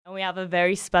And we have a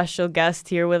very special guest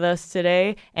here with us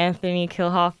today, Anthony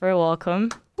Kilhofer. Welcome.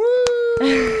 Woo!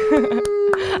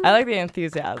 I like the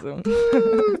enthusiasm.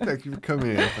 Thank you for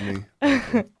coming, Anthony.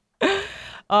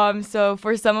 So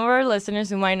for some of our listeners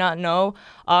who might not know,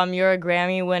 you're a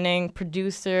Grammy-winning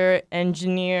producer,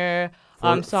 engineer,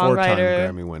 songwriter. Four-time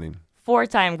Grammy-winning.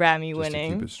 Four-time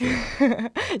Grammy-winning. Just to keep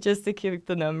it straight. Just to keep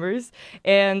the numbers.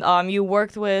 And you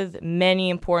worked with many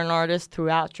important artists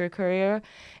throughout your career.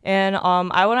 And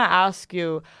I want to ask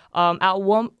you, at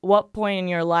what point in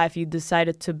your life you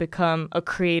decided to become a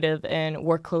creative and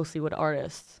work closely with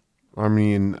artists? I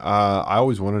mean, I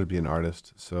always wanted to be an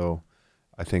artist, so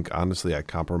I think honestly I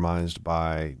compromised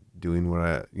by doing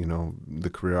the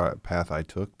career path I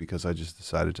took because I just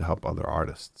decided to help other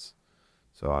artists.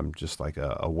 So I'm just like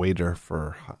a waiter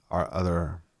for our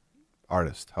other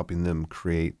artists, helping them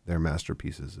create their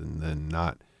masterpieces and then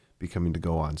not becoming to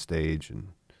go on stage and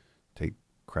take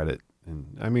credit.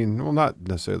 And I mean, well, not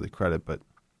necessarily credit, but,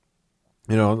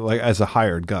 like as a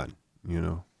hired gun,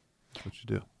 that's what you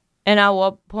do. And at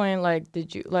what point,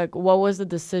 what was the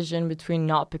decision between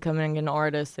not becoming an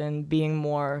artist and being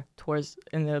more towards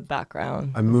in the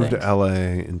background? I moved to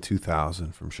LA in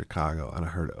 2000 from Chicago, and I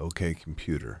heard OK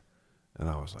Computer. And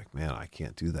I was like, man, I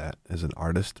can't do that as an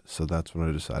artist. So that's when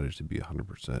I decided to be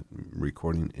 100%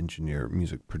 recording engineer,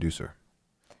 music producer.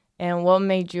 And what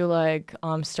made you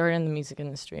start in the music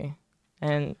industry?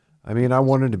 And I mean, I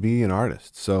wanted to be an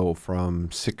artist. So from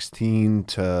 16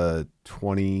 to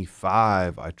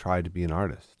 25, I tried to be an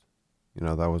artist.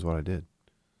 That was what I did.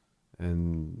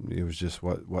 And it was just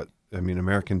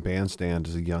American Bandstand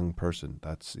as a young person.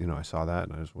 That's, I saw that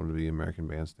and I just wanted to be American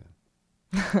Bandstand.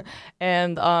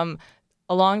 And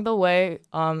along the way,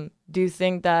 do you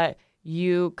think that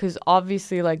because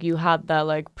obviously you had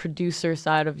that producer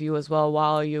side of you as well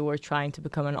while you were trying to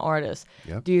become an artist.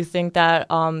 Yep. Do you think that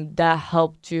that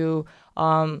helps you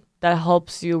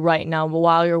right now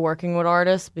while you're working with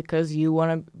artists because you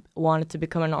wanted to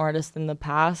become an artist in the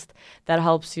past? That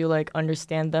helps you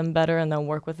understand them better and then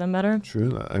work with them better?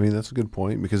 True. I mean, that's a good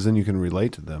point because then you can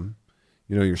relate to them.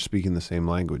 You're speaking the same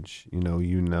language.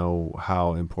 You know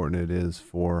how important it is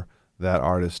for that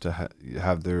artist to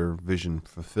have their vision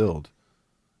fulfilled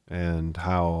and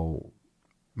how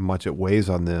much it weighs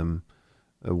on them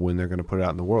when they're going to put it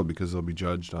out in the world because they'll be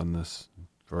judged on this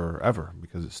forever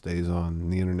because it stays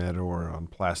on the internet or on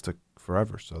plastic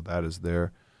forever. So that is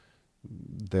their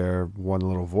one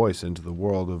little voice into the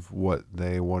world of what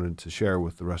they wanted to share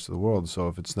with the rest of the world. So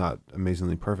if it's not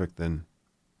amazingly perfect, then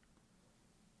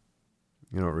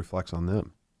it reflects on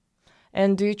them.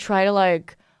 And do you try to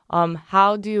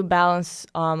how do you balance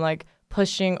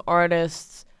pushing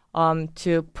artists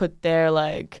to put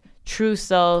their true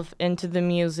self into the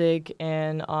music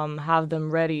and have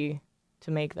them ready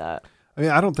to make that? I mean,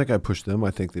 I don't think I push them.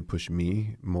 I think they push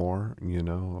me more,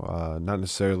 not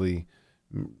necessarily,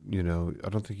 I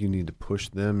don't think you need to push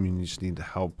them. You just need to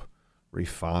help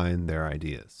refine their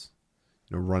ideas,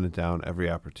 run it down every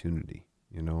opportunity.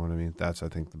 You know what I mean? That's, I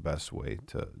think, the best way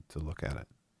to look at it.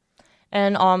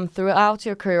 And throughout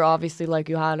your career, obviously,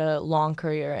 you had a long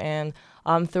career, and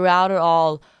throughout it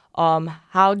all,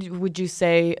 would you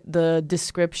say the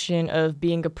description of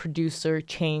being a producer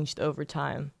changed over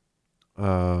time?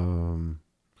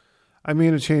 I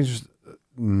mean, it changed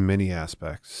in many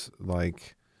aspects.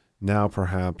 Now,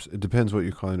 perhaps, it depends what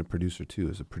you're calling a producer, too.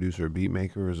 Is a producer a beat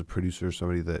maker? Is a producer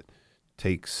somebody that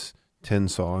takes 10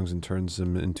 songs and turns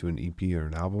them into an EP or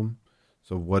an album?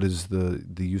 So what is the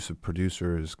use of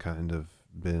producer has kind of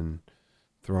been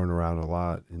thrown around a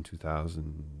lot in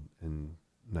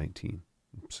 2019.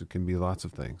 So it can be lots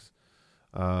of things.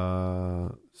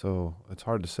 So it's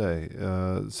hard to say.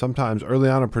 Sometimes early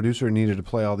on a producer needed to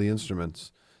play all the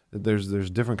instruments.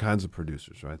 There's different kinds of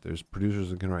producers, right? There's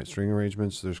producers that can write string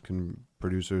arrangements. There's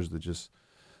producers that just,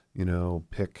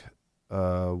 pick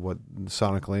what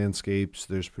sonic landscapes.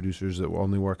 There's producers that will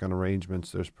only work on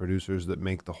arrangements. There's producers that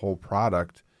make the whole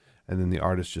product, and then the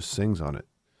artist just sings on it.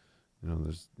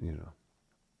 There's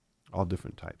all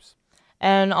different types.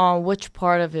 And which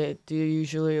part of it do you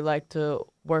usually like to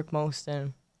work most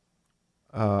in?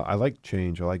 I like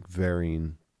change. I like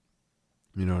varying.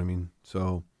 You know what I mean?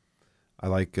 So I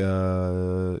like,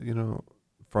 from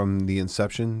the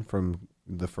inception, from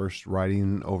the first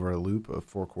writing over a loop of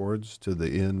 4 chords to the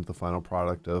end, the final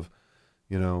product of,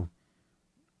 turning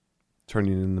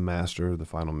in the master, the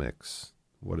final mix,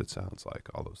 what it sounds like,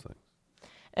 all those things.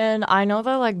 And I know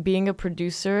that being a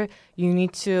producer, you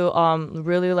need to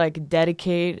really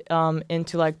dedicate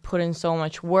into put in so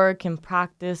much work and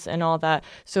practice and all that.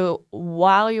 So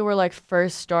while you were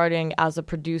first starting as a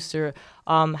producer,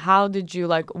 how did you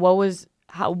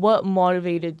what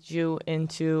motivated you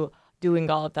into doing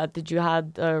all of that? Did you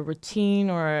have a routine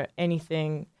or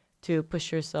anything to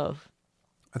push yourself?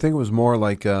 I think it was more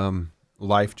like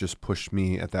life just pushed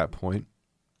me at that point.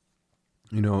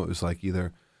 You know, it was like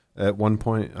either at one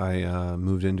point I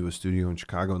moved into a studio in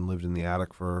Chicago and lived in the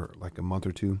attic for like a month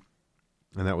or two.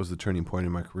 And that was the turning point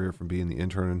in my career from being the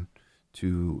intern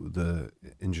to the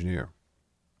engineer.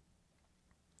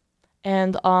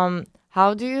 And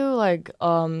how do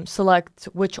you select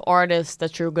which artists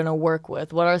that you're gonna work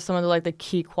with? What are some of the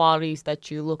key qualities that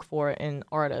you look for in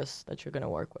artists that you're gonna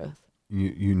work with?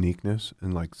 Uniqueness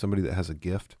and like somebody that has a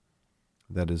gift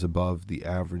that is above the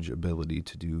average ability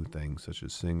to do things such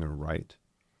as sing or write.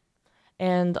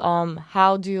 And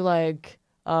how do you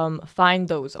find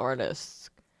those artists?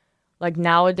 Like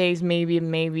nowadays, maybe it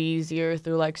may be easier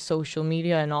through like social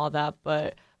media and all that,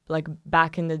 but like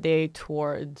back in the day,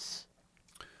 towards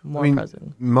more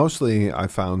present. Mostly, I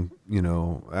found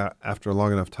after a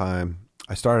long enough time,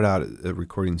 I started out at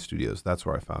recording studios. That's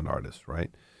where I found artists, right?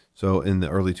 So in the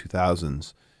early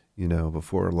 2000s,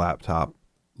 before laptop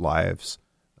lives,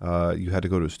 you had to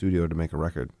go to a studio to make a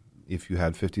record. If you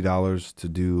had $50 to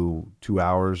do 2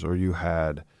 hours, or you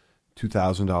had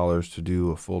 $2,000 to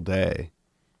do a full day,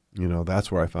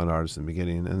 that's where I found artists in the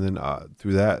beginning. And then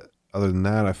through that, other than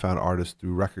that, I found artists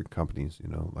through record companies,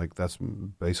 like that's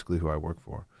basically who I work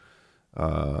for.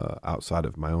 Outside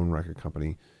of my own record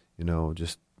company,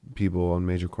 just people on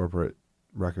major corporate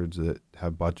records that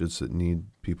have budgets that need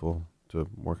people to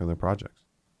work on their projects.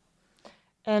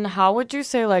 And how would you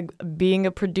say being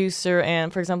a producer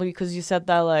and, for example, because you said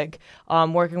that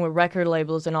working with record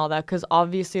labels and all that, because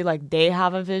obviously they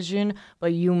have a vision,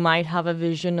 but you might have a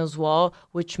vision as well,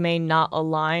 which may not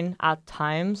align at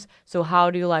times. So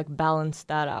how do you balance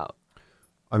that out?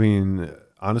 I mean,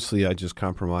 honestly, I just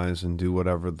compromise and do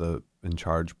whatever the in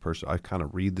charge person. I kind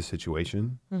of read the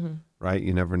situation, right?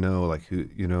 You never know who,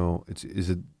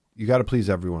 you got to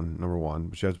please everyone, number one,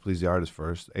 but you have to please the artist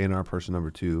first, A&R person number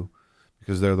two,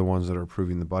 because they're the ones that are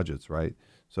approving the budgets, right?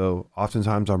 So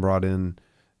oftentimes I'm brought in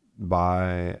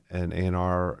by an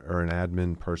A&R or an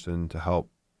admin person to help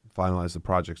finalize the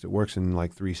projects. It works in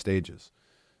 3 stages.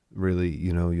 Really,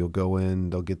 you'll go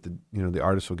in, they'll get the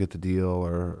artist will get the deal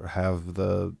or have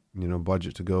the,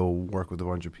 budget to go work with a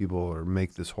bunch of people or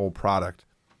make this whole product,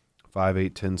 5,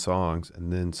 8, 10 songs.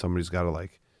 And then somebody's got to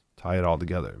tie it all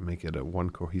together, make it a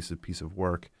one cohesive piece of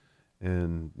work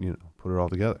and, put it all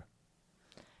together.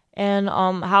 And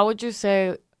how would you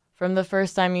say from the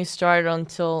first time you started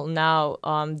until now,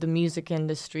 the music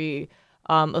industry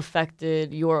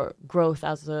affected your growth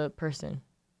as a person?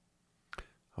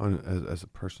 As a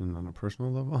person on a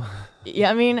personal level?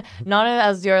 Yeah, I mean, not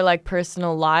as your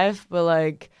personal life,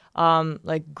 but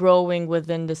growing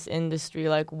within this industry.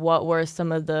 What were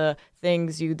some of the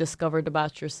things you discovered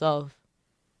about yourself?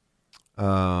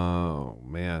 Oh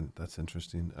man, that's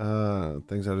interesting.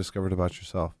 Things I discovered about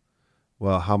yourself.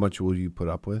 Well, how much will you put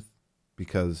up with?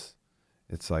 Because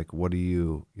it's what do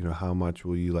you, how much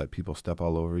will you let people step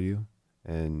all over you?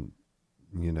 And,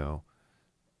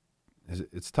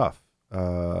 it's tough.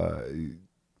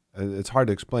 It's hard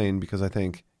to explain because I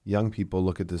think young people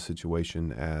look at this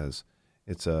situation as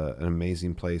it's an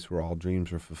amazing place where all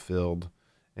dreams are fulfilled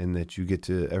and that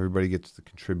everybody gets to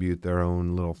contribute their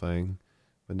own little thing.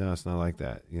 But no, it's not like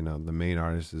that. The main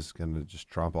artist is going to just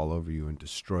tromp all over you and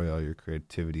destroy all your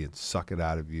creativity and suck it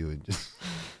out of you and just,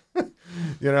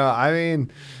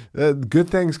 good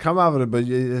things come out of it, but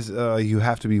you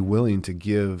have to be willing to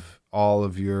give all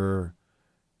of your,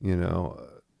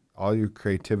 all your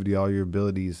creativity, all your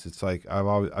abilities. It's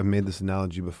I've made this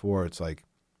analogy before. It's like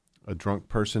a drunk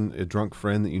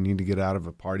friend that you need to get out of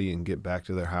a party and get back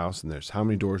to their house. And there's how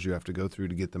many doors you have to go through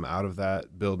to get them out of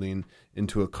that building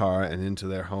into a car and into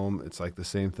their home. It's the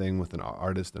same thing with an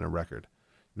artist and a record.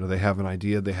 They have an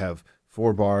idea. They have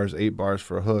 4 bars, 8 bars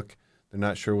for a hook. They're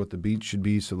not sure what the beat should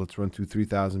be. So let's run through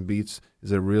 3,000 beats.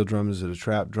 Is it a real drum? Is it a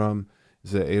trap drum?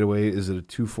 Is it an 808? Is it a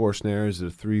 2/4 snare? Is it a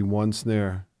 3/1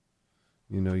 snare?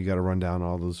 You got to run down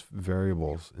all those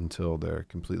variables until they're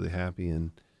completely happy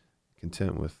and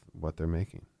content with what they're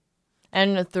making.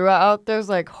 And throughout those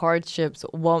hardships,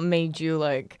 what made you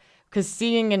because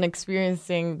seeing and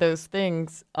experiencing those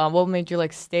things, what made you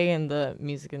stay in the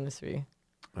music industry?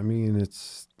 I mean,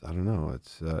 I don't know.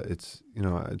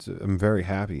 I'm very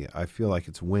happy. I feel like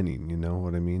it's winning, you know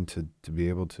what I mean? To be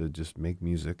able to just make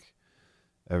music,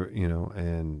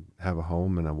 and have a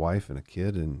home and a wife and a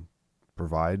kid and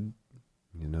provide,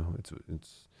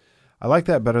 it's I like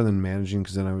that better than managing,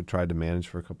 because then I would try to manage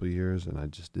for a couple of years and I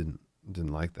just didn't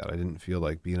like that. I didn't feel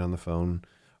like being on the phone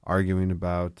arguing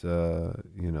about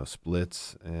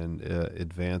splits and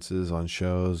advances on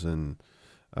shows and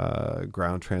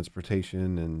ground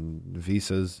transportation and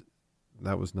visas.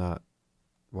 That was not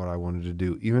what I wanted to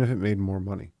do, even if it made more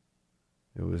money.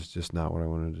 It was just not what I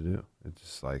wanted to do. It's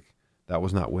just like that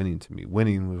was not winning to me.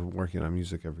 Winning was working on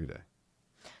music every day.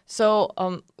 So,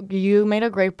 you made a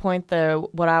great point there,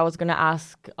 what I was going to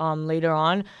ask later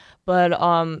on, but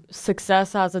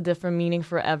success has a different meaning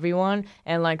for everyone,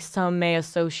 and like some may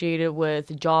associate it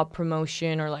with job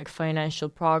promotion or like financial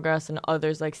progress, and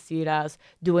others like see it as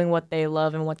doing what they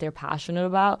love and what they're passionate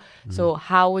about. Mm-hmm. So,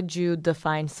 how would you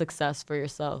define success for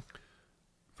yourself?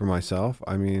 For myself,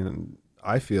 I mean,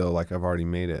 I feel like I've already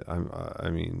made it.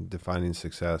 Defining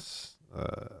success,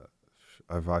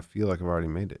 I feel like I've already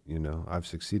made it. I've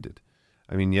succeeded.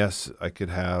 I mean, yes, I could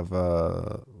have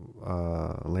a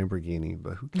Lamborghini,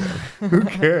 but who cares? Who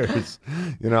cares?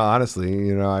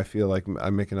 Honestly, I feel like I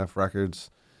make enough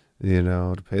records,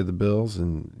 to pay the bills,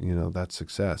 and that's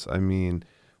success. I mean,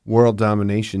 world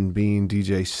domination, being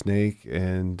DJ Snake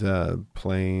and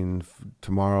playing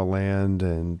Tomorrowland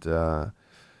and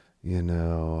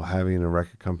having a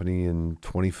record company and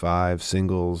 25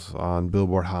 singles on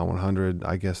Billboard Hot 100,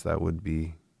 I guess that would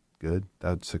be good.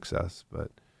 That's success. But,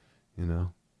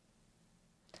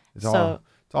 it's all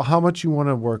how much you want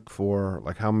to work for,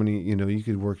 like how many, you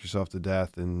could work yourself to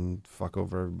death and fuck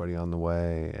over everybody on the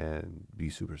way and be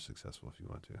super successful if you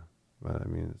want to. But, I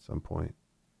mean, at some point,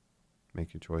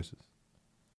 make your choices.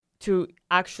 To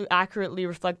actually accurately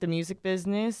reflect the music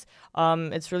business,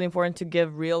 it's really important to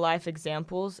give real life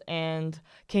examples. And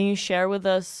can you share with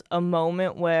us a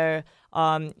moment where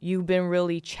you've been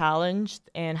really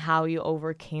challenged and how you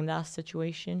overcame that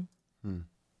situation?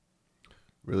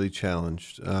 Really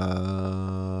challenged,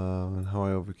 and how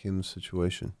I overcame the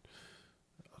situation.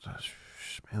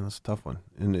 Man, that's a tough one.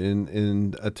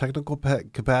 In a technical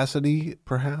capacity,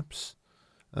 perhaps.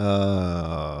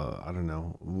 I don't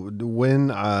know when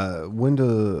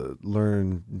to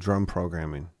learn drum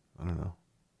programming. I don't know.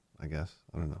 I guess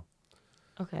I don't know.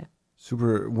 Okay.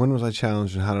 When was I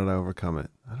challenged and how did I overcome it?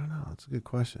 I don't know. That's a good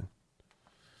question.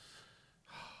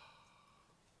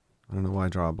 I don't know why I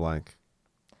draw a blank.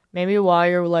 Maybe while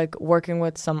you're like working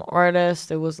with some artists,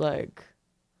 it was like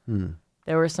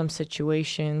there were some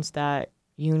situations that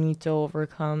you need to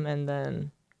overcome, and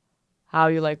then how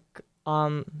you like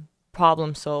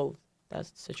problem solve that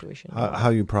situation. How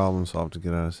you problem solve to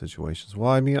get out of situations.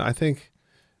 Well, I mean, I think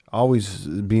always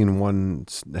being one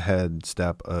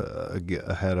step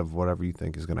ahead of whatever you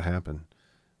think is going to happen.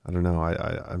 I don't know.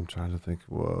 I'm trying to think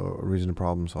a reason to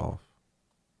problem solve.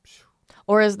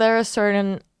 Or is there a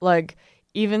certain, like,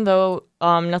 even though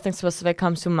nothing specific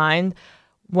comes to mind,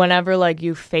 whenever like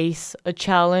you face a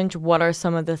challenge, what are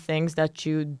some of the things that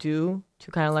you do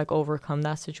to kind of like overcome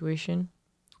that situation?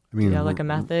 I mean, like a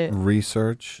method?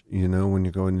 Research, when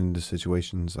you're going into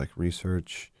situations, like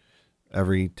research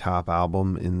every top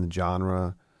album in the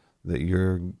genre that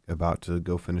you're about to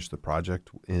go finish the project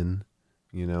in,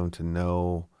 to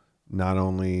know not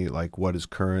only like what is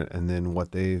current and then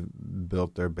what they've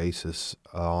built their basis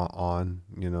on,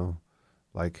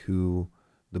 like who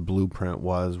the blueprint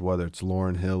was, whether it's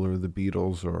Lauryn Hill or the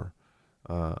Beatles or,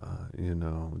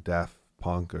 Daft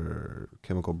Punk or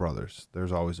Chemical Brothers.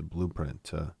 There's always a blueprint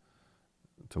to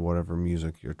whatever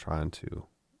music you're trying to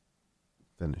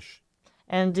finish.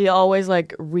 And do you always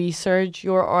like research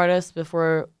your artists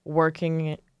before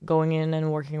going in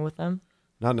and working with them?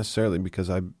 Not necessarily, because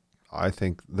I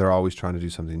think they're always trying to do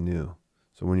something new.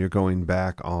 So when you're going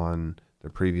back on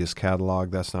their previous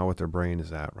catalog, that's not what their brain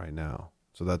is at right now.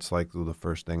 So that's like the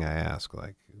first thing I ask,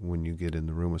 like when you get in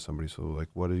the room with somebody. So like,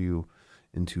 what are you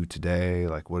into today?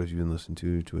 Like, what have you been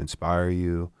listening to inspire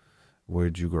you? Where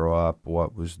did you grow up?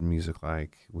 What was music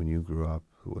like when you grew up?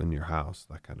 Who in your house?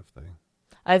 That kind of thing.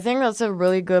 I think that's a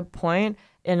really good point,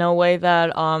 in a way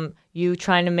that you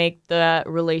trying to make that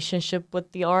relationship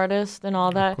with the artist and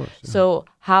all that. Of course, yeah. So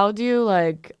how do you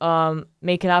like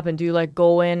make it happen? Do you like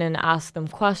go in and ask them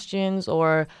questions,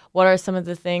 or what are some of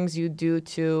the things you do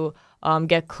to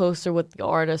get closer with the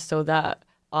artist so that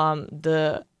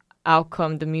the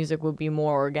outcome, the music, will be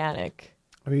more organic?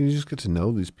 I mean, you just get to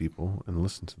know these people and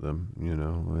listen to them,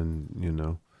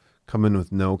 and come in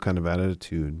with no kind of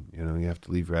attitude. You have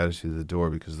to leave your attitude at the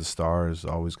door, because the star is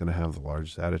always going to have the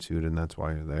largest attitude, and that's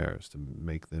why you're there, is to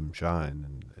make them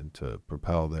shine and to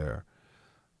propel their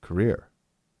career,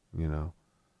 So,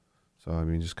 I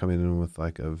mean, just coming in with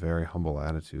like a very humble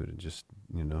attitude and just,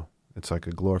 it's like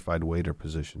a glorified waiter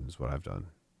position is what I've done.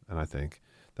 And I think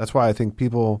that's why I think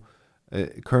people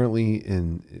currently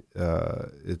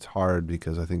it's hard,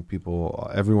 because I think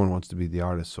everyone wants to be the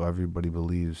artist. So everybody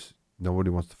believes Nobody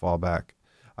wants to fall back.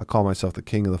 I call myself the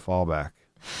king of the fallback.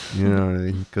 You know what I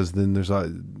mean? Because then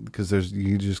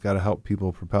you just got to help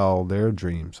people propel their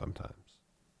dreams sometimes.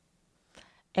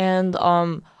 And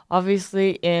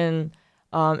obviously in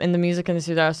the music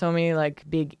industry there are so many like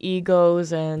big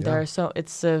egos, and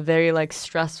it's a very like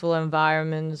stressful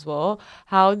environment as well.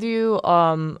 How do you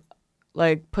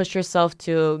like push yourself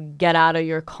to get out of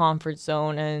your comfort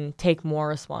zone and take more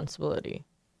responsibility?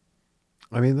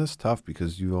 I mean, that's tough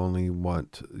because you only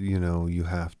want, you don't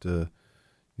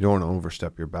want to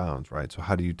overstep your bounds, right? So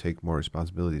how do you take more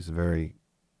responsibility? It's a very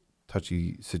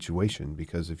touchy situation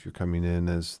because if you're coming in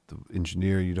as the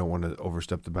engineer, you don't want to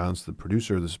overstep the bounds to the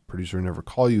producer. This producer never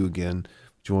call you again,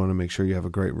 but you want to make sure you have a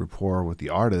great rapport with the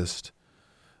artist,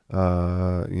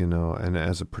 and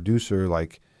as a producer,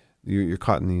 like you're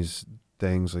caught in these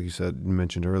things, like you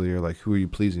mentioned earlier, like who are you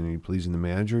pleasing? Are you pleasing the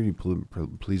manager? Are you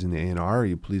pleasing the A&R? Are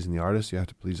you pleasing the artist? You have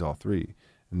to please all three.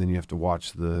 And then you have to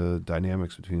watch the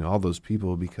dynamics between all those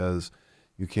people because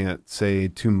you can't say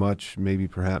too much, maybe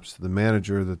perhaps to the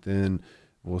manager that then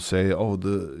will say, to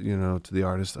the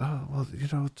artist,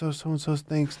 so-and-so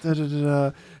thinks,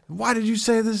 da-da-da-da. Why did you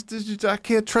say this? I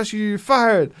can't trust you, you're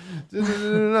fired.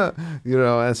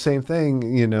 And same thing,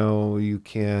 you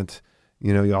can't,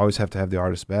 you always have to have the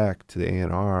artist back to the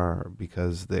A&R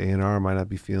because the A&R might not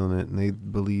be feeling it and they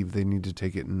believe they need to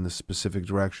take it in the specific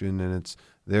direction and it's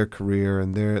their career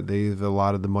and they've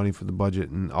allotted the money for the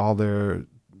budget and all their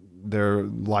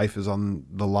life is on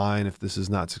the line if this is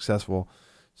not successful.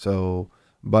 So,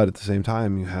 but at the same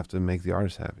time, you have to make the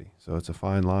artist happy. So it's a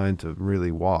fine line to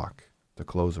really walk to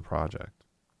close a project.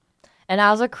 And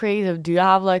as a creative, do you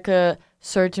have like a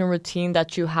certain routine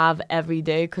that you have every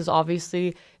day? Because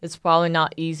obviously it's probably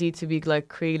not easy to be like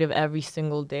creative every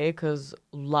single day because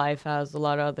life has a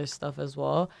lot of other stuff as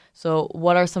well. So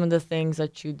what are some of the things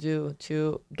that you do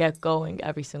to get going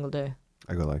every single day?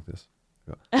 I go like this.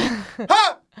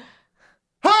 Ha!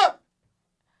 Ha!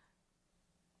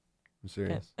 I'm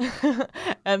serious.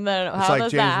 And then it's how like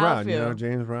does James that Brown, feel?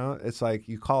 James Brown. It's like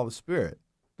you call the spirit.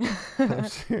 I'm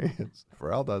serious.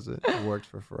 Pharrell does it. It works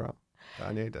for Pharrell.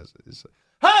 Kanye does it. It's like,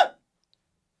 ha!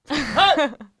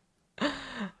 Ha!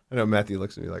 I know Matthew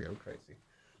looks at me like I'm crazy,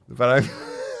 but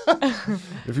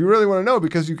if you really want to know,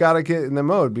 because you got to get in the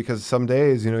mode. Because some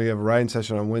days, you have a writing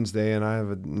session on Wednesday, and I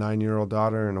have a 9-year-old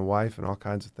daughter and a wife and all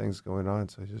kinds of things going on.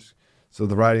 So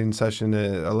the writing session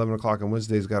at 11 o'clock on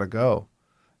Wednesday's got to go.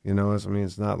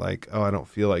 It's not like, I don't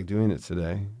feel like doing it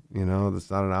today. That's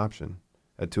not an option.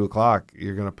 At 2 o'clock,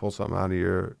 you're going to pull something out of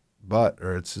your butt,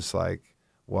 or it's just like,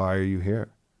 why are you here?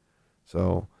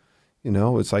 So,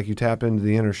 it's like you tap into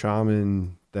the inner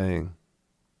shaman thing.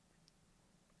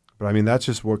 But I mean, that's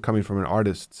just work coming from an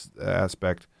artist's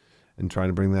aspect and trying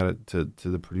to bring that to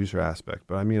the producer aspect.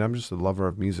 But I mean, I'm just a lover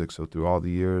of music. So through all the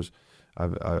years,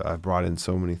 I've brought in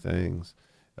so many things,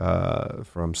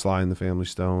 from Sly and the Family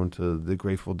Stone to the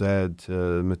Grateful Dead to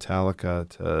Metallica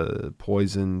to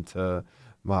Poison to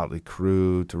Motley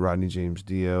Crue to Rodney James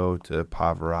Dio to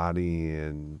Pavarotti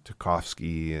and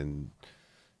Tchaikovsky and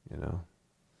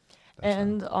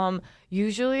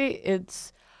usually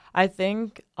it's, I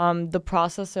think, the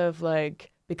process of like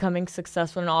becoming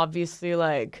successful, and obviously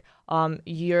like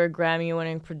you're a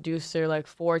Grammy-winning producer, like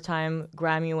 4-time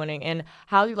Grammy-winning, and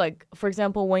how you like, for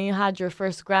example, when you had your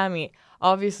first Grammy,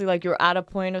 obviously like you're at a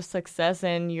point of success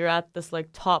and you're at this like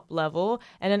top level,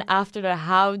 and then after that,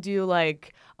 how do you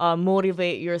like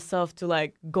motivate yourself to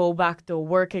like go back to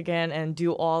work again and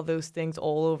do all those things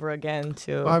all over again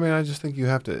too? Well, I mean, I just think you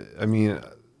have to. I mean,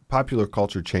 popular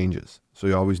culture changes, so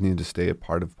you always need to stay a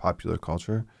part of popular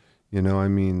culture. I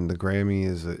mean, the Grammy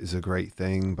is a great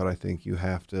thing, but I think you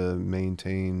have to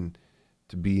maintain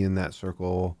to be in that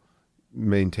circle,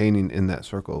 maintaining in that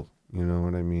circle. You know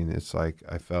what I mean? It's like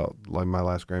I felt like my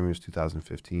last Grammy was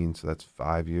 2015, so that's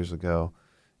 5 years ago.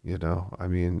 I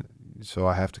mean, so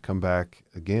I have to come back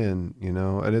again,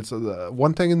 and it's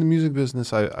one thing in the music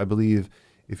business, I believe,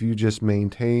 if you just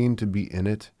maintain to be in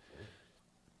it,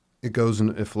 it goes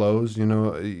and it flows,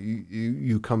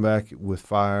 you come back with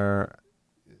fire,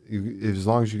 as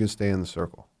long as you can stay in the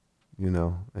circle,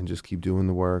 and just keep doing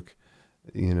the work,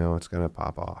 it's going to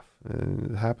pop off.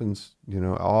 And it happens,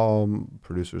 all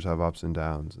producers have ups and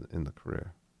downs in the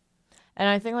career. And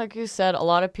I think, like you said, a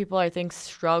lot of people, I think,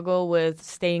 struggle with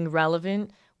staying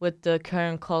relevant with the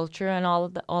current culture and all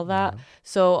that. Yeah.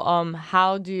 So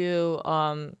how do you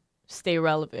stay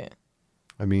relevant?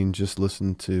 I mean, just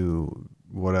listen to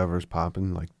whatever's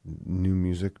popping, like new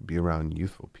music, be around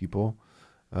youthful people.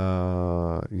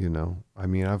 I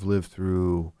mean, I've lived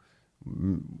through,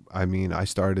 I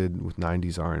started with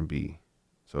 90s R&B.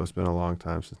 So it's been a long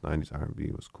time since 90s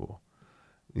R&B was cool.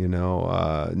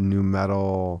 new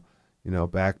metal,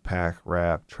 backpack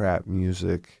rap, trap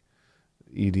music,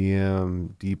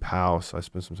 EDM, deep house. I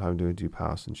spent some time doing deep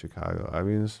house in Chicago. I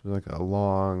mean, it's like a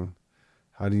long,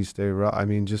 how do you stay I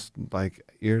mean, just like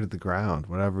ear to the ground,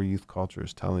 whatever youth culture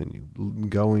is telling you.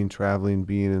 Going, traveling,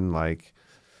 being in like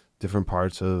different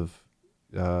parts of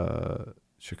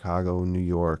Chicago, New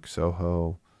York,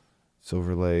 Soho,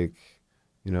 Silver Lake,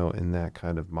 in that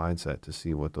kind of mindset to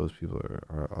see what those people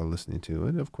are listening to.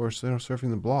 And of course, surfing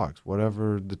the blogs,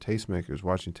 whatever the tastemakers,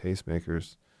 watching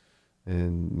tastemakers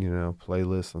and,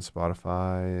 playlists on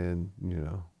Spotify and,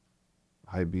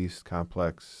 High Beast,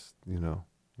 Complex, the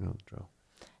drill.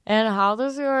 And how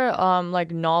does your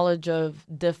like knowledge of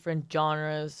different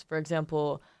genres, for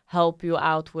example, help you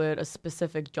out with a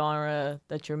specific genre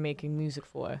that you're making music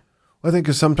for? I think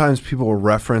because sometimes people will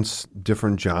reference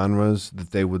different genres that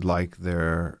they would like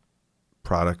their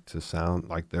product to sound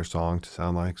like, their song to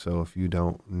sound like. So if you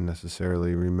don't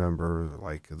necessarily remember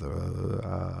like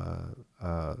the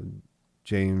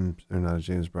James, or not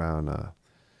James Brown, a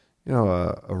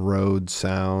Rhodes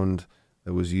sound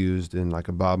that was used in like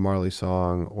a Bob Marley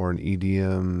song, or an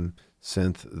EDM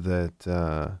synth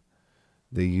that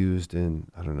they used in,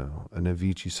 I don't know, an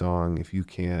Avicii song. If you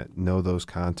can't know those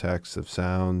contexts of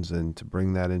sounds and to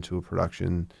bring that into a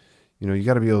production, you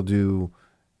got to be able to do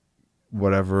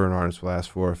whatever an artist will ask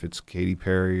for. If it's Katy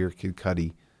Perry or Kid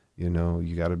Cudi, you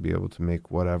got to be able to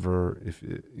make whatever. If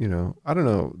I don't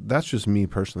know. That's just me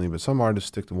personally. But some artists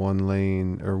stick to one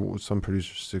lane, or some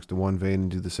producers stick to one vein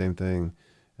and do the same thing,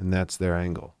 and that's their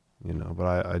angle.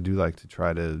 But I do like to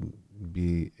try to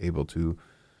be able to,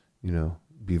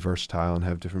 be versatile and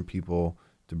have different people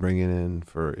to bring it in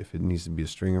for if it needs to be a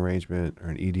string arrangement or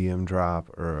an EDM drop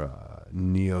or a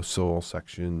neo soul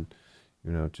section,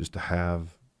 just to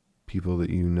have people that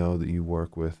that you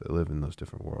work with that live in those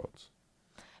different worlds.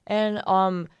 And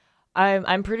I'm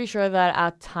pretty sure that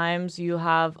at times you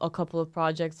have a couple of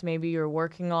projects maybe you're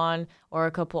working on, or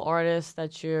a couple artists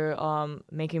that you're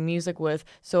making music with.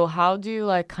 So how do you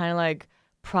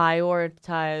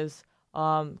prioritize?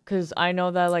 Because I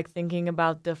know that thinking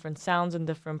about different sounds and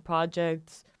different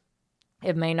projects,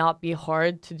 it may not be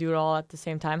hard to do it all at the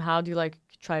same time. How do you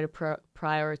try to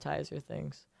prioritize your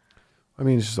things? I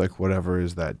mean, it's just like whatever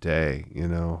is that day,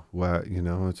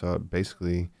 it's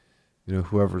basically,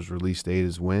 whoever's release date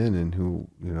is when, and who,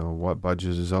 what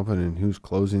budget is open and who's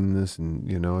closing this.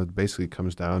 And, it basically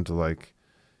comes down to what,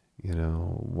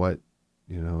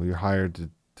 you're hired to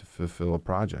fulfill a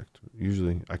project.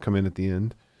 Usually I come in at the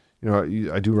end.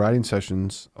 I do writing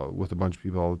sessions with a bunch of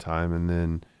people all the time, and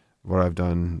then what I've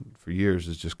done for years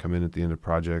is just come in at the end of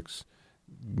projects,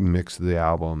 mix the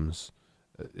albums,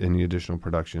 any additional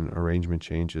production, arrangement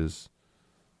changes,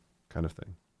 kind of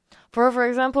thing. For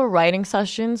example, writing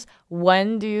sessions,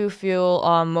 when do you feel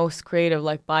most creative,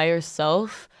 by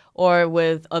yourself or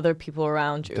with other people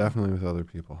around you? Definitely with other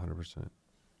people, 100%.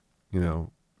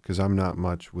 Because I'm not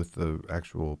much with the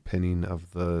actual pinning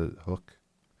of the hook.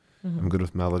 Mm-hmm. I'm good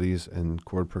with melodies and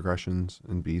chord progressions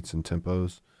and beats and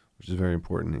tempos, which is very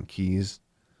important, in keys.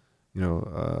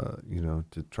 To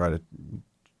try to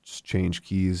change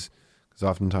keys, because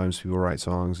oftentimes people write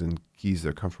songs in keys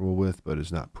they're comfortable with, but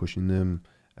it's not pushing them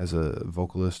as a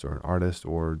vocalist or an artist,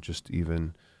 or just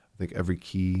even, I think every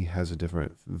key has a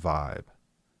different vibe.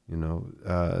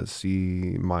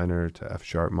 C minor to F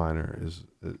sharp minor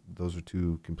those are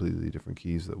two completely different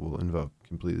keys that will invoke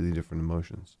completely different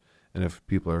emotions. And if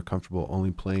people are comfortable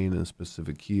only playing in a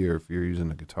specific key, or if you're using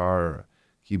a guitar or a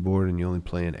keyboard and you only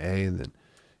play an A, then,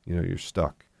 you're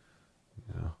stuck.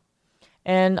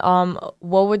 And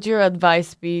what would your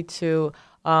advice be to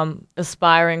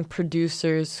aspiring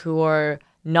producers who are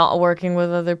not working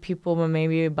with other people, but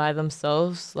maybe by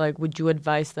themselves? Would you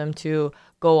advise them to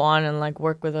go on and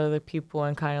work with other people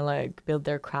and kind of build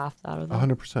their craft out of that?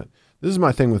 100%. This is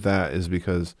my thing with that, is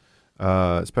because,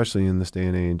 especially in this day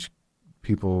and age,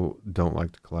 people don't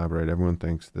like to collaborate. Everyone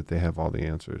thinks that they have all the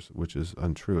answers, which is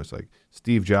untrue. It's like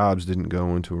Steve Jobs didn't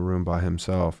go into a room by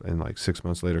himself and 6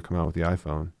 months later come out with the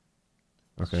iPhone.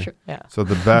 Okay. Sure, yeah. So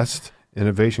the best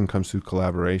innovation comes through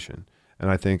collaboration. And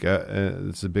I think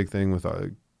it's a big thing with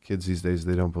kids these days.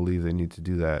 They don't believe they need to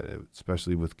do that,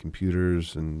 especially with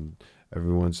computers and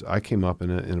I came up in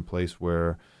a place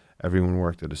where everyone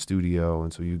worked at a studio.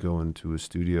 And so you go into a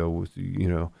studio with,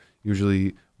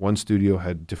 usually one studio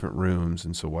had different rooms.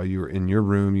 And so while you were in your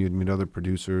room, you'd meet other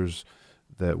producers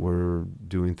that were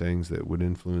doing things that would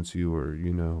influence you, or,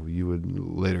 you would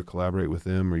later collaborate with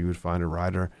them, or you would find a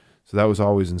writer. So that was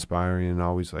always inspiring and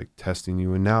always testing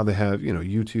you. And now they have,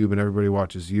 YouTube, and everybody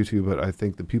watches YouTube. But I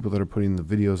think the people that are putting the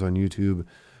videos on YouTube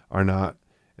are not,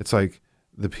 it's like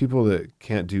the people that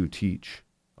can't do teach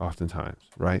oftentimes,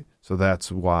 right? So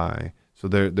that's why. So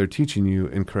they're teaching you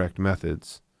incorrect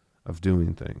methods of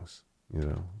doing things,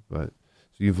 But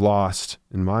so you've lost,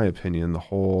 in my opinion, the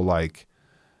whole like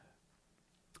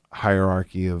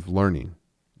hierarchy of learning.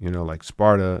 Like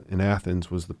Sparta in Athens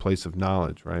was the place of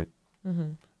knowledge, right?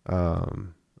 Mm-hmm.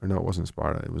 Or no, it wasn't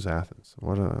Sparta. It was Athens.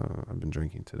 I've been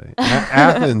drinking today.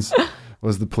 Athens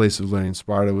was the place of learning.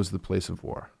 Sparta was the place of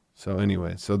war. So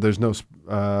anyway, there's no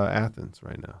Athens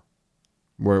right now,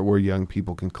 where young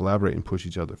people can collaborate and push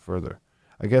each other further.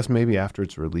 I guess maybe after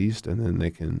it's released, and then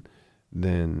they can,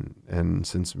 and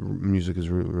since music is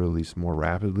released more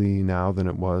rapidly now than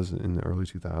it was in the early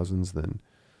 2000s, then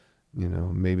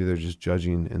maybe they're just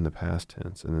judging in the past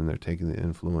tense, and then they're taking the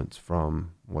influence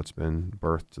from what's been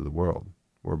birthed to the world.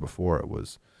 Where before it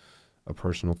was a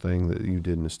personal thing that you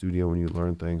did in the studio when you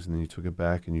learned things, and then you took it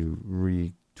back and you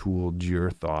retooled your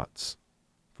thoughts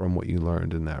from what you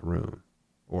learned in that room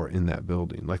or in that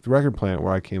building. Like the record plant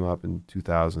where I came up in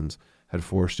 2000s had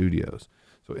 4 studios.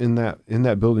 So in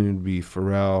that building would be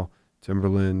Pharrell,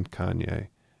 Timberland, Kanye,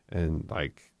 and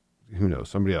like, who knows,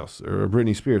 somebody else, or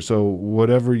Britney Spears. So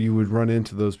whatever you would run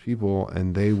into those people,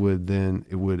 and it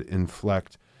would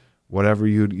inflect whatever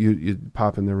you'd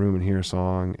pop in their room and hear a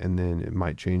song, and then it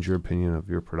might change your opinion of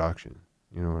your production.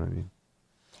 You know what I mean?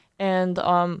 And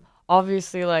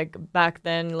obviously, like back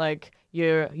then, like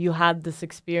you had this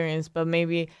experience, but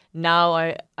maybe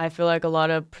now I feel like a lot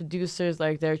of producers,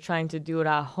 like they're trying to do it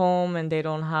at home, and they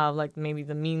don't have like maybe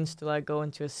the means to like go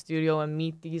into a studio and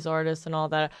meet these artists and all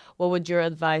that. What would your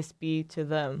advice be to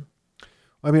them?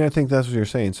 I mean, I think that's what you're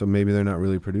saying. So maybe they're not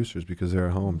really producers because they're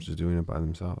at home just doing it by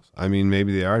themselves. I mean,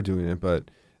 maybe they are doing it,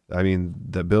 but I mean,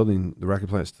 the building, the record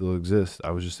plant still exists. I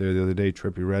was just there the other day.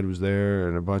 Trippie Redd was there,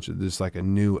 and a bunch of this, like a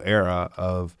new era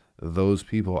of those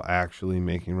people actually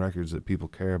making records that people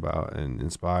care about and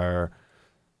inspire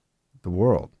the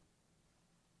world.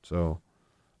 So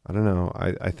I don't know.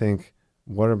 I think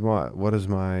what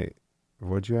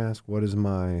would you ask?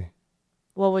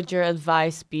 What would your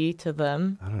advice be to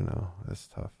them? I don't know. That's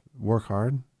tough. Work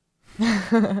hard.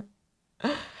 But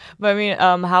I mean,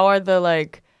 how are the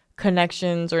like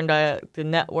connections or the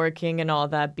networking and all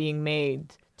that being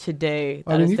made today?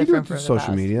 I mean, you can do it through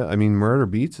social media. I mean, Murder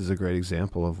Beats is a great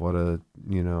example of what a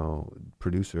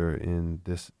producer in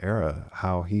this era,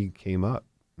 how he came up.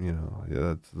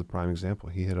 That's the prime example.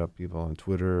 He hit up people on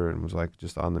Twitter and was like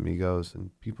just on the Migos,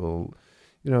 and people,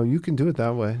 you can do it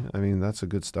that way. I mean, that's a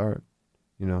good start.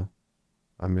 I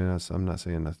mean, I'm not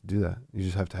saying not to do that. You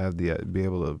just have to be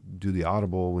able to do the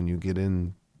audible when you get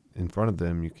in front of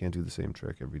them. You can't do the same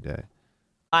trick every day.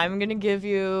 I'm going to give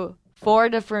you 4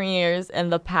 different years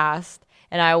in the past,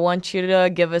 and I want you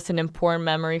to give us an important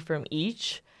memory from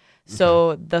each.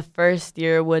 So The first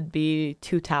year would be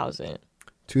 2000.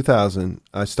 2000.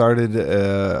 I started,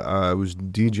 I was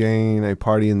DJing a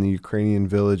party in the Ukrainian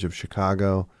village of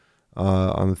Chicago.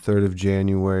 On the 3rd of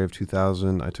January of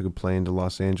 2000, I took a plane to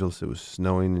Los Angeles. It was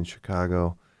snowing in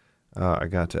Chicago. I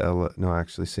got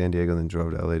to San Diego, then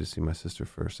drove to LA to see my sister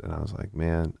first. And I was like,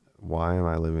 man, why am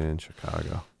I living in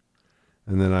Chicago?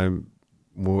 And then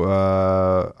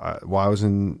while I was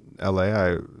in LA,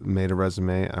 I made a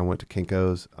resume. I went to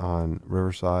Kinko's on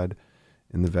Riverside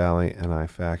in the Valley, and I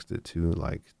faxed it to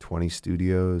like 20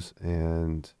 studios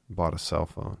and bought a cell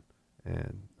phone.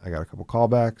 And I got a couple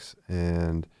callbacks,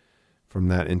 and from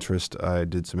that interest, I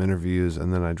did some interviews,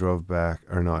 and then I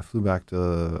flew back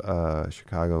to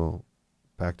Chicago,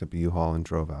 packed up a U-Haul, and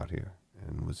drove out here,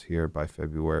 and was here by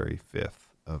February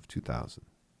 5th of 2000.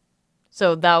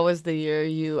 So that was the year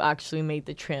you actually made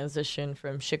the transition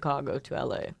from Chicago to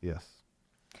LA. Yes.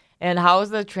 And how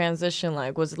was the transition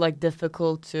like? Was it like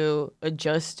difficult to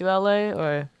adjust to LA,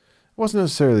 or? It wasn't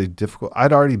necessarily difficult.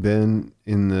 I'd already been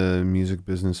in the music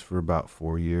business for about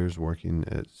 4 years, working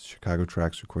at Chicago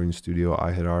Tracks Recording Studio.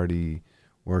 I had already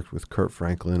worked with Kurt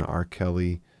Franklin, R.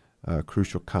 Kelly,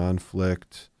 Crucial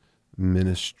Conflict,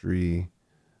 Ministry,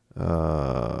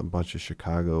 a bunch of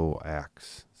Chicago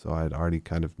acts. So I'd already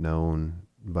kind of known,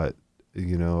 but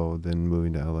then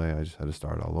moving to LA, I just had to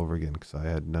start all over again because I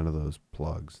had none of those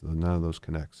plugs, none of those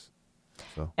connects.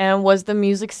 So. And was the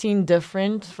music scene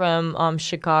different from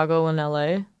Chicago and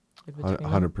LA?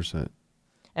 100%.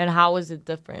 And how was it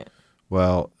different?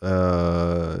 Well,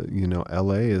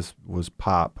 LA was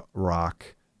pop,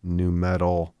 rock, new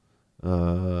metal,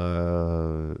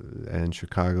 and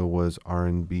Chicago was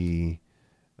R&B,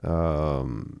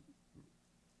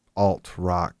 alt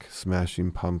rock,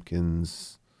 Smashing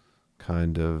Pumpkins,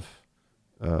 kind of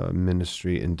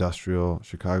Ministry, industrial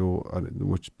Chicago,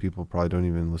 which people probably don't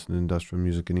even listen to industrial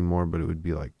music anymore, but it would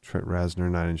be like Trent Reznor,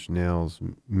 Nine Inch Nails.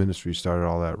 Ministry started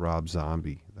all that, Rob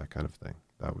Zombie, that kind of thing.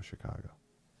 That was Chicago.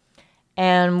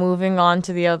 And moving on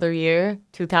to the other year,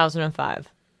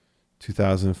 2005.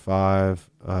 2005,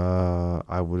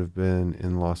 I would have been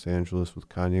in Los Angeles with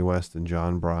Kanye West and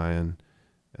John Bryan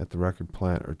at the record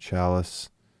plant or Chalice,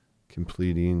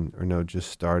 just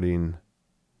starting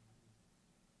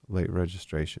Late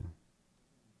Registration.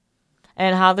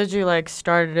 And how did you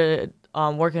started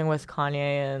working with Kanye,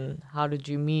 and how did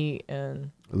you meet?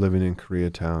 And living in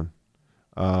Koreatown.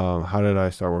 How did I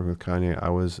start working with Kanye? I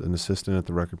was an assistant at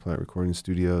the record plant recording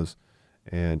studios,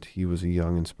 and he was a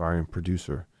young, inspiring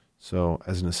producer. So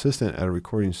as an assistant at a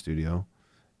recording studio,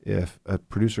 if a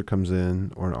producer comes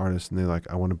in or an artist and they're like,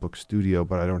 I want to book studio,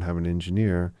 but I don't have an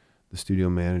engineer, the studio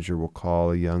manager will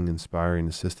call a young, inspiring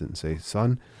assistant and say,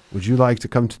 son, would you like to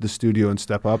come to the studio and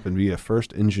step up and be a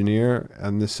first engineer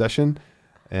on this session?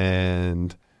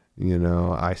 And,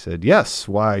 I said, yes,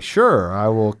 why, sure, I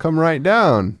will come right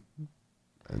down.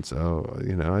 And so,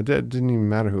 it didn't even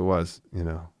matter who it was,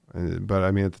 But I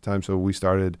mean, at the time, so we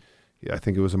started, I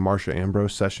think it was a Marsha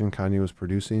Ambrose session Kanye was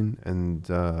producing, and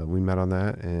we met on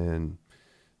that. And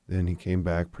then he came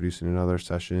back producing another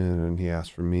session, and he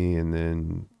asked for me, and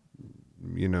then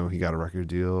he got a record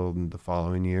deal the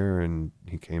following year, and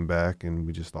he came back, and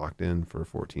we just locked in for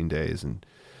 14 days and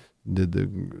did the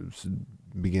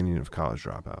beginning of College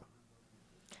Dropout.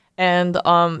 And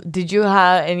did you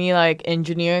have any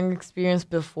engineering experience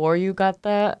before you got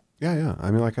that? Yeah.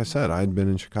 I mean, like I said, I'd been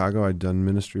in Chicago. I'd done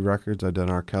Ministry records. I'd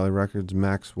done R. Kelly records,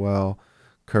 Maxwell,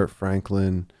 Kurt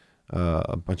Franklin,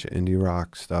 a bunch of indie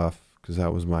rock stuff, because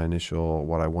that was my initial,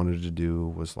 what I wanted to do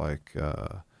was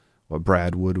what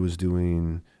Brad Wood was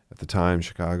doing at the time.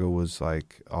 Chicago was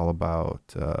all about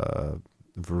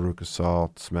Veruca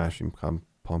Salt, Smashing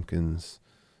Pumpkins,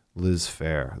 Liz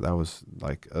Phair. That was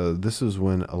this is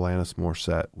when Alanis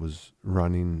Morissette was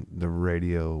running the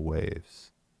radio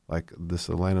waves. This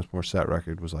Alanis Morissette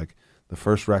record was the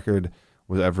first record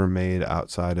was ever made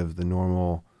outside of the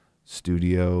normal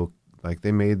studio.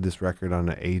 They made this record on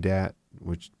an ADAT,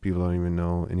 which people don't even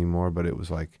know anymore, but it was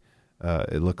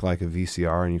it looked like a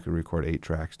VCR, and you could record 8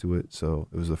 tracks to it. So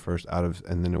it was the first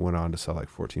and then it went on to sell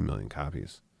 14 million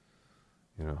copies.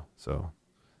 So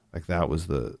that was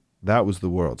the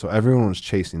world. So everyone was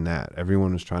chasing that.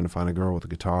 Everyone was trying to find a girl with a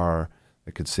guitar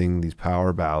that could sing these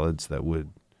power ballads that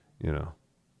would,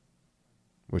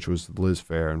 which was Liz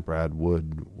Phair, and Brad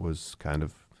Wood was kind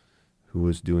of who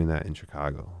was doing that in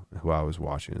Chicago, who I was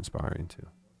watching, inspiring to.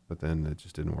 But then it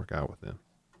just didn't work out with them.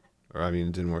 Or, I mean,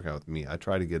 it didn't work out with me. I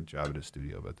tried to get a job at a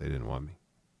studio, but they didn't want me.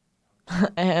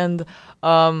 And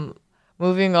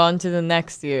moving on to the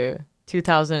next year,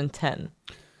 2010.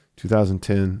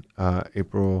 2010,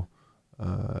 April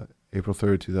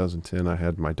 3rd, 2010, I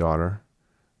had my daughter,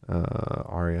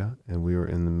 Aria, and we were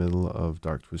in the middle of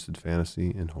Dark Twisted Fantasy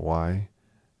in Hawaii,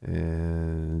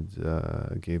 and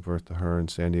gave birth to her in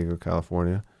San Diego,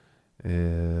 California, at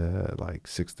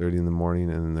 6:30 in the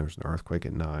morning, and then there was an earthquake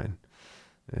at 9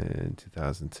 in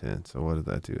 2010. So what did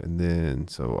that do? And then,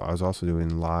 so I was also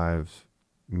doing live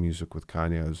music with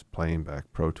Kanye. I was playing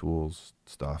back Pro Tools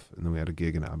stuff, and then we had a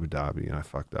gig in Abu Dhabi, and I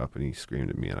fucked up, and he screamed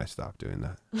at me, and I stopped doing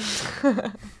that.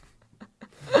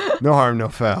 No harm, no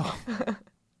foul.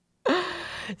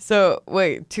 So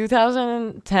wait,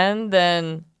 2010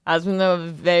 then has been a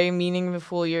very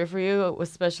meaningful year for you,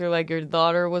 especially your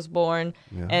daughter was born,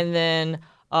 Yeah. and then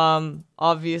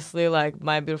obviously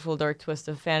My Beautiful Dark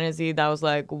Twisted Fantasy, that was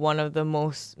one of the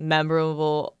most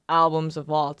memorable albums of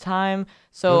all time.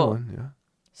 So Good one, yeah.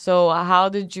 So how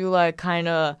did you kind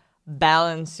of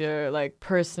balance your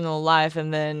personal life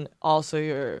and then also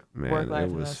your work life?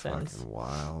 It was in a sense? fucking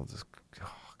wild. God,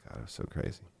 it was so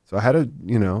crazy. So I had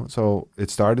so it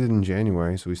started in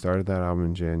January. So we started that album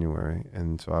in January,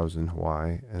 and so I was in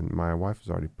Hawaii, and my wife was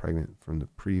already pregnant from the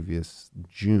previous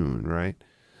June, right?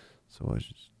 So it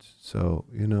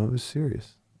was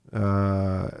serious.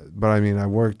 But I mean, I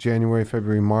worked January,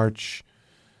 February, March.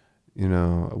 We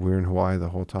were in Hawaii the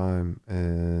whole time,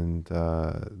 and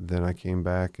then I came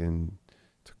back and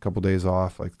took a couple days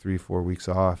off, 3-4 weeks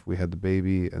off. We had the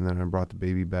baby, and then I brought the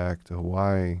baby back to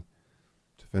Hawaii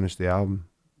to finish the album.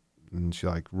 And she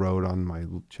rode on my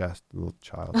chest, the little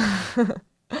child,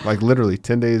 literally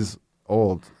 10 days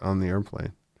old on the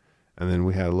airplane. And then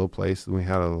we had a little place, and we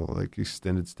had a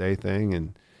extended stay thing,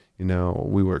 and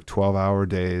we worked 12-hour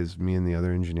days, me and the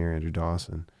other engineer, Andrew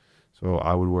Dawson. So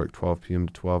I would work 12 p.m.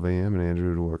 to 12 a.m., and Andrew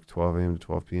would work 12 a.m. to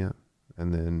 12 p.m.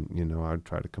 And then, I'd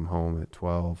try to come home at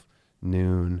 12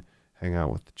 noon, hang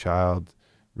out with the child,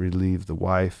 relieve the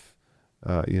wife,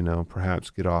 perhaps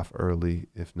get off early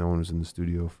if no one was in the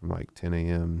studio from like 10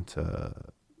 a.m. to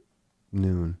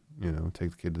noon,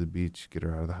 take the kid to the beach, get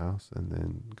her out of the house, and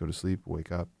then go to sleep,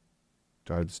 wake up,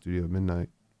 drive to the studio at midnight,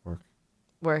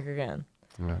 Work again.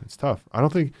 Yeah, it's tough. I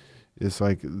don't think it's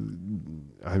like,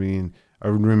 I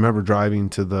remember driving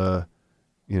to the,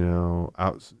 it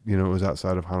was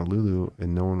outside of Honolulu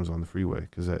and no one was on the freeway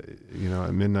because, at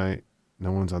midnight,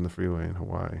 no one's on the freeway in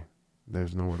Hawaii.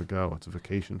 There's nowhere to go. It's a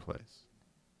vacation place.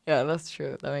 Yeah, that's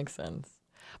true. That makes sense.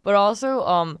 But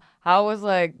also, how was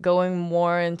like going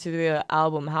more into the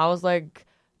album? How was like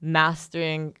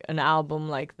mastering an album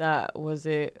like that?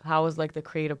 How was like the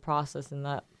creative process in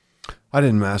that? I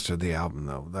didn't master the album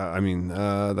though.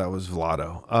 That was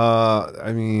Vlado.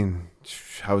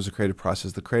 How was the creative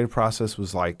process? The creative process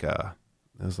was like, I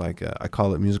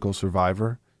call it musical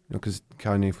survivor, because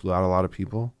Kanye flew out a lot of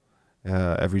people.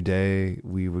 Every day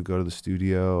we would go to the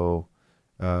studio.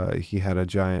 He had a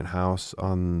giant house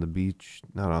on the beach,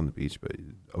 not on the beach, but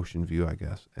ocean view, I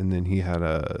guess. And then he had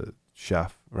a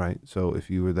chef, right? So if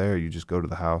you were there, you just go to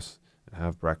the house and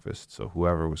have breakfast. So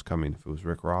whoever was coming, if it was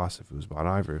Rick Ross, if it was Bon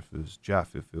Iver, if it was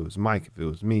Jeff, if it was Mike, if it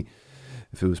was me,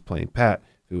 if it was playing Pat,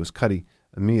 if it was Cuddy,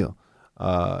 Emil,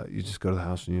 you just go to the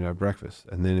house and you'd have breakfast.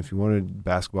 And then if you wanted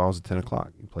basketball, it was at 10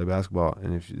 o'clock. You play basketball.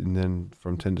 And then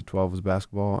from 10 to 12 was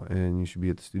basketball, and you should be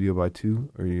at the studio by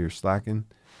 2 or you're slacking.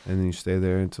 And then you stay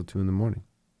there until 2 in the morning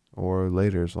or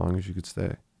later, as long as you could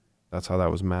stay. That's how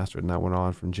that was mastered. And that went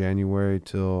on from January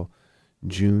till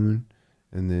June.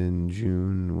 And then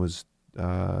June was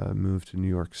moved to New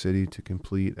York City to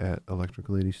complete at Electric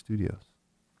Lady Studios.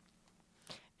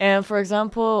 And for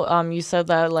example, you said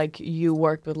that like you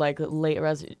worked with like late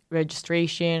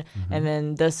registration, and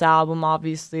then this album,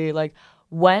 obviously. Like,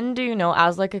 when do you know,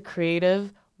 as like a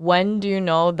creative, when do you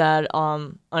know that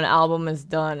an album is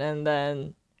done? And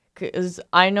then, cause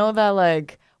I know that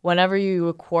like whenever you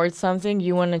record something,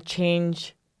 you want to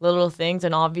change little things,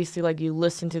 and obviously like you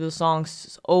listen to the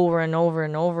songs over and over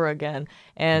and over again.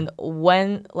 And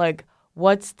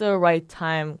what's the right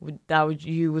time that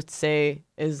you would say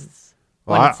is?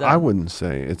 Well, I wouldn't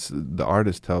say it's the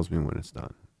artist tells me when it's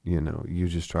done. You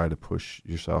just try to push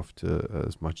yourself to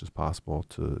as much as possible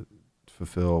to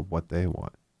fulfill what they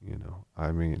want.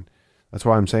 That's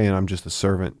why I'm saying I'm just a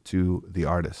servant to the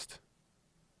artist.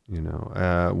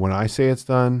 When I say it's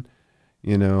done,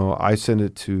 I send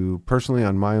it to, personally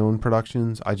on my own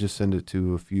productions, I just send it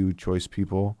to a few choice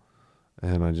people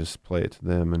and I just play it to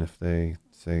them. And if they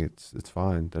say it's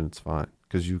fine, then it's fine.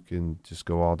 Because you can just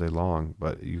go all day long,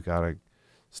 but you got to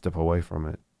step away from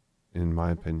it, in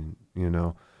my opinion.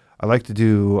 I like to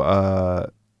do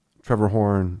Trevor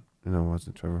Horn. Was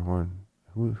it Trevor Horn?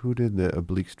 Who did the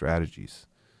Oblique Strategies?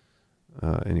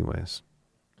 He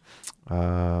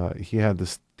had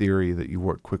this theory that you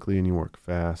work quickly and you work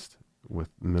fast with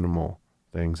minimal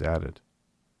things added.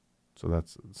 So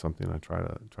that's something I try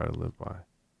to live by.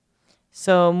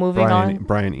 So moving on,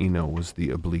 Brian Eno was the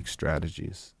Oblique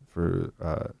Strategies for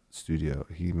studio.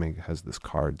 He has this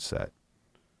card set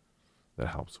that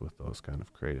helps with those kind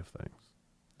of creative things.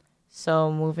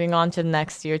 So moving on to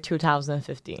next year,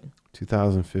 2015.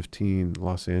 2015,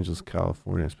 Los Angeles,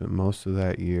 California. I spent most of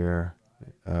that year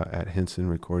at Henson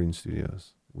Recording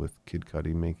Studios with Kid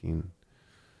Cudi making,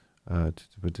 what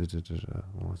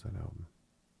was that album?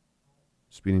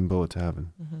 Speeding Bullet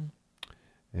Tavern.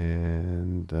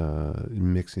 And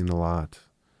mixing a lot.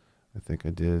 I think I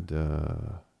did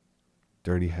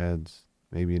Dirty Heads,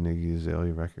 maybe an Iggy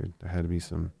Azalea record. There had to be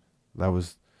some. That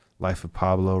was Life of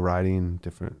Pablo writing,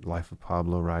 different Life of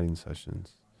Pablo writing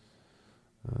sessions.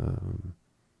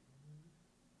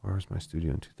 Where was my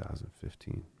studio in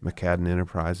 2015? McCadden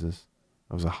Enterprises.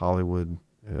 I was a Hollywood.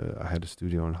 I had a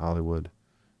studio in Hollywood,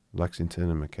 Lexington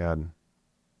and McCadden.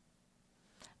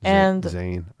 And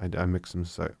Zayn. I mixed some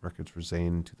records for Zayn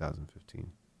in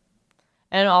 2015.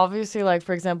 And obviously, like,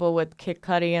 for example, with Kid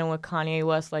Cudi and with Kanye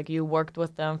West, like, you worked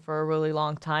with them for a really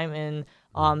long time in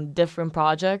different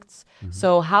projects.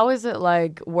 So how is it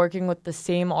like working with the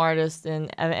same artist? And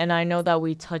I know that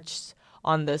we touched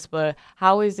on this, but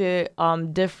how is it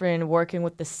different working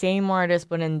with the same artist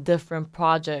but in different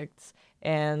projects?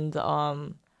 And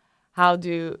how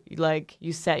do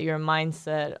you set your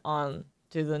mindset on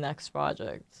to the next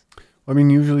project?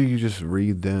 Usually you just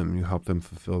read them, you help them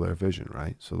fulfill their vision,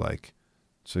 right?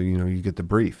 So you get the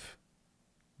brief.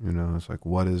 It's like,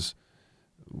 what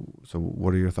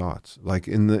are your thoughts? Like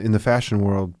in the fashion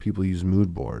world, people use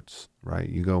mood boards, right?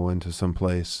 You go into some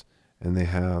place and they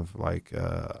have like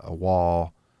a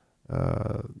wall,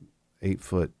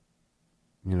 8-foot,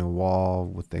 wall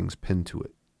with things pinned to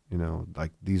it. You know,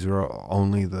 like these are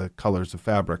only the colors of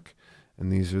fabric,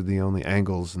 and these are the only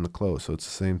angles in the clothes. So it's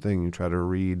the same thing. You try to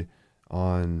read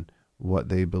on what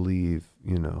they believe,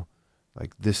 you know,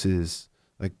 like this is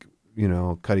like, you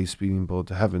know, Cuddy's Speeding Bullet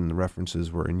to Heaven, the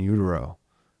references were in utero.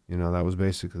 You know, that was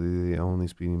basically the only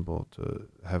Speeding Bullet to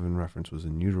Heaven reference was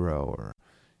in utero, or,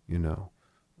 you know,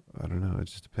 I don't know. It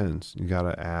just depends. You got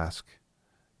to ask,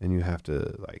 and you have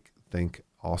to like think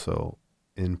also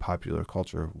in popular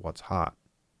culture what's hot,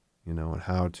 you know, and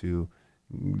how to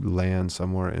land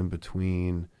somewhere in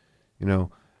between, you know,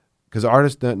 because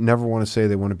artists that never want to say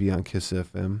they want to be on Kiss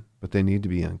FM, but they need to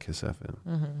be on Kiss FM.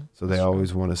 Mm-hmm. So they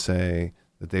always want to say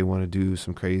that they want to do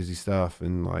some crazy stuff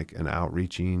and like an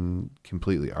outreaching,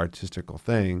 completely artistical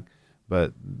thing,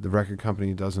 but the record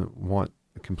company doesn't want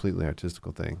a completely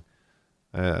artistical thing.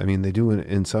 I mean, they do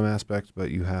in some aspects,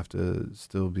 but you have to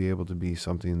still be able to be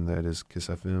something that is Kiss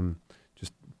FM,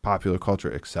 just popular culture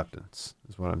acceptance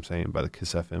is what I'm saying by the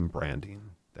Kiss FM branding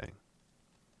thing.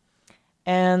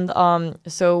 And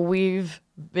so we've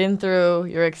been through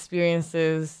your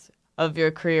experiences of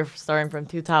your career starting from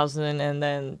 2000 and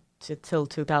then till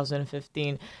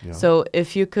 2015. Yeah. So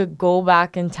if you could go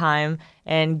back in time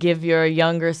and give your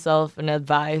younger self an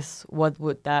advice, what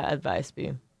would that advice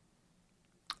be?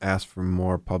 Ask for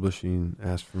more publishing,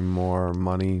 ask for more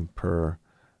money per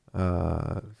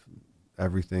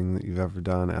everything that you've ever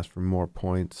done, ask for more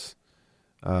points.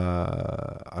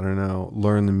 I don't know,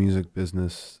 learn the music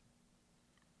business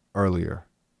earlier.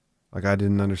 Like I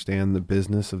didn't understand the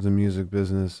business of the music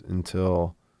business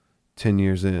until 10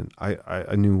 years in.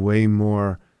 I knew way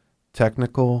more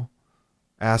technical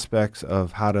aspects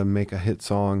of how to make a hit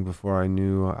song before I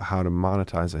knew how to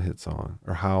monetize a hit song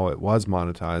or how it was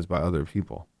monetized by other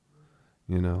people.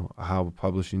 You know, how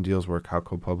publishing deals work, how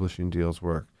co-publishing deals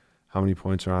work, how many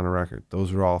points are on a record.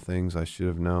 Those are all things I should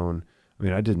have known. I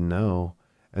mean, I didn't know.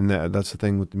 And that's the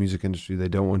thing with the music industry. They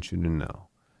don't want you to know.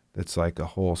 It's like a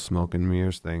whole smoke and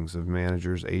mirrors things of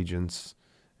managers, agents,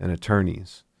 and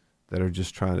attorneys that are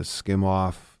just trying to skim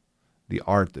off the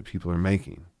art that people are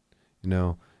making. You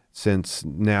know, since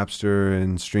Napster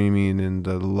and streaming and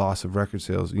the loss of record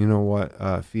sales, you know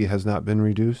what fee has not been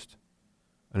reduced?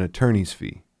 An attorney's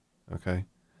fee. Okay?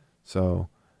 So,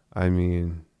 I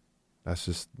mean, that's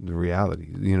just the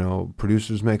reality. You know,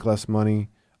 producers make less money,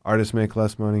 artists make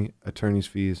less money, attorneys'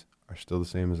 fees are still the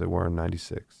same as they were in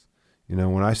 96. You know,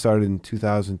 when I started in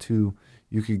 2002,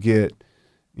 you could get,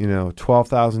 you know,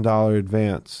 $12,000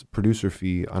 advance producer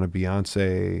fee on a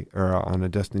Beyonce or on a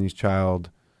Destiny's Child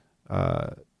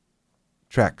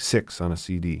track 6 on a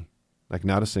CD. Like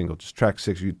not a single, just track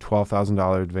 6, you get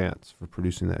 $12,000 advance for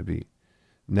producing that beat.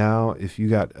 Now, if you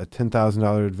got a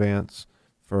 $10,000 advance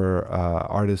for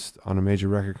artists on a major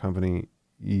record company,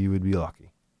 you would be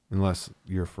lucky, unless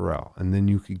you're Pharrell. And then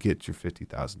you could get your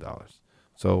 $50,000.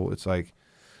 So it's like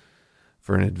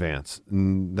for an advance.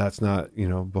 And that's not, you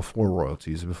know, before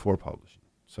royalties, before publishing.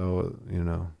 So, you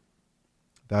know,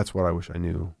 that's what I wish I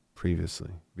knew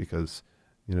previously because,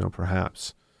 you know,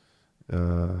 perhaps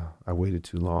I waited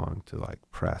too long to like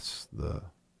press the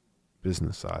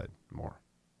business side more.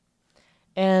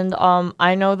 And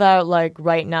I know that, like,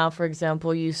 right now, for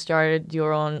example, you started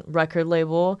your own record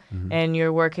label and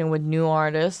you're working with new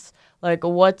artists. Like,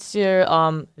 what's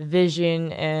your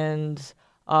vision and,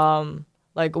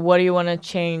 like, what do you want to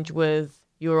change with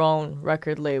your own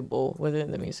record label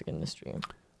within the music industry?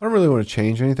 I don't really want to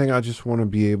change anything. I just want to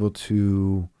be able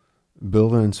to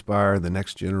build and inspire the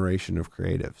next generation of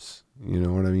creatives. You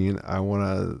know what I mean? I want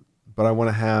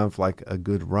to have like a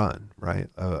good run, right?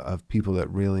 Of people that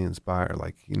really inspire.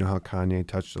 Like, you know how Kanye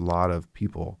touched a lot of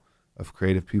people, of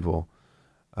creative people.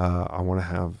 I want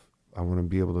to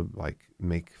be able to like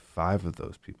make 5 of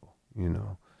those people, you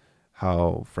know,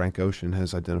 how Frank Ocean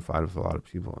has identified with a lot of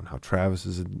people and how Travis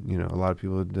is, you know, a lot of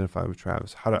people identify with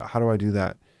Travis. How do I do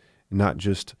that? Not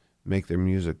just make their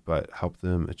music, but help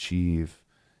them achieve,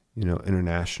 you know,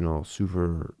 international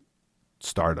super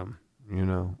stardom, you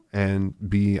know, and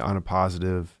be on a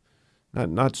positive,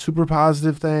 not super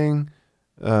positive thing,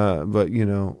 but, you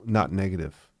know, not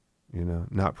negative, you know,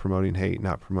 not promoting hate,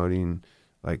 not promoting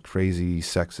like crazy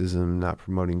sexism, not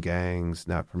promoting gangs,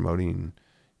 not promoting,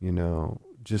 you know,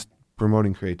 just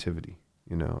promoting creativity,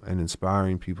 you know, and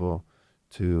inspiring people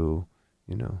to,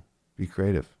 you know, be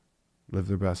creative, live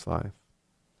their best life.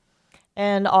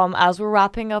 And as we're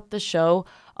wrapping up the show,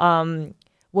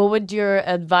 what would your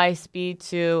advice be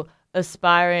to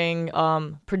aspiring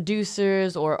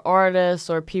producers or artists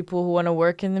or people who want to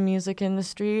work in the music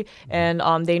industry, and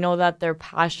they know that their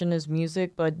passion is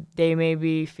music, but they may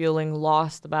be feeling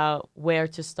lost about where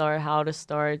to start, how to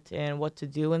start, and what to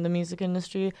do in the music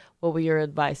industry, what would your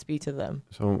advice be to them?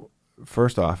 So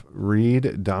first off,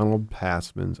 read Donald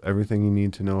Passman's Everything You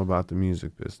Need to Know About the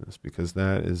Music Business, because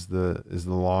that is the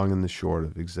long and the short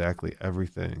of exactly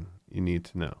everything you need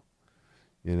to know.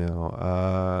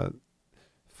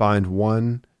 Find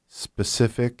one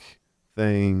specific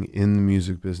thing in the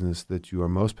music business that you are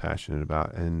most passionate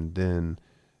about, and then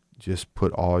just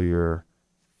put all your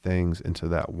things into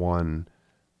that one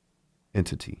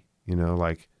entity.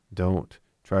 Like, don't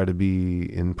try to be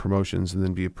in promotions and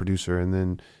then be a producer and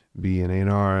then be an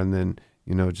A&R and then,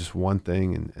 just one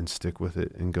thing and stick with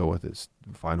it and go with it.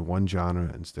 Find one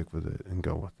genre and stick with it and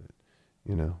go with it.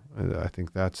 I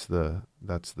think that's the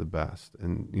best.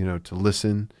 And, to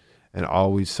listen, and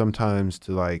always sometimes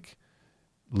to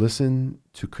listen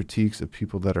to critiques of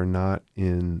people that are not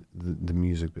in the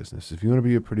music business. If you want to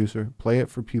be a producer, play it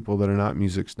for people that are not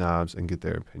music snobs and get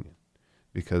their opinion,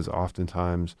 because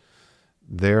oftentimes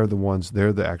they're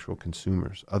the actual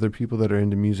consumers. Other people that are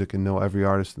into music and know every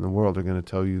artist in the world are going to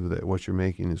tell you that what you're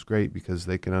making is great because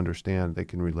they can understand, they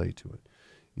can relate to it.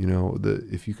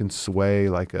 If you can sway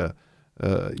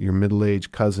your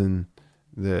middle-aged cousin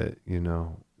that,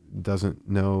 doesn't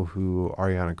know who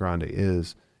Ariana Grande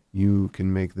is, you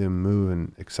can make them move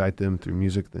and excite them through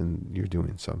music, then you're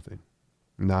doing something.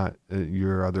 Not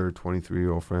your other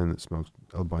 23-year-old friend that smokes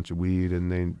a bunch of weed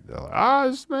and they're like,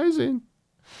 it's amazing.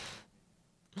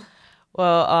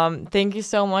 Well, thank you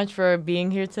so much for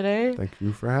being here today. Thank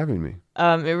you for having me.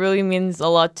 It really means a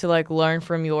lot to learn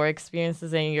from your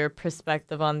experiences and your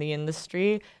perspective on the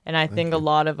industry. And I think a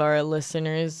lot of our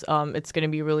listeners, it's going to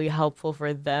be really helpful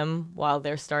for them while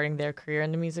they're starting their career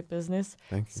in the music business.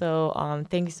 Thank you. So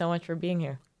thank you so much for being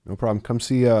here. No problem. Come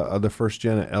see the First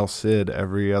Gen at El Cid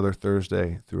every other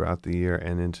Thursday throughout the year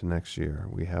and into next year.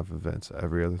 We have events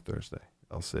every other Thursday,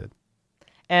 El Cid.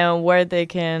 And where they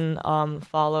can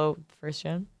follow First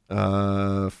Gen?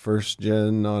 First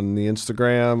Gen on the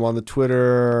Instagram, on the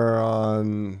Twitter,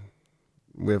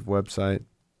 we have a website.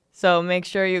 So make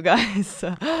sure you guys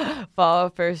follow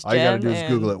First Gen. All you got to do is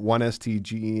Google it,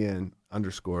 1STGEN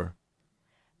 _.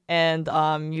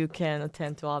 And you can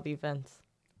attend to all the events.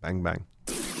 Bang, bang.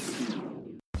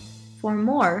 For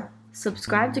more,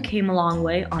 subscribe to Came a Long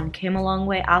Way on Came a Long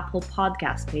Way Apple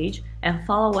podcast page and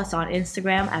follow us on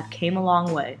Instagram at Came a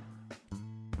Long Way.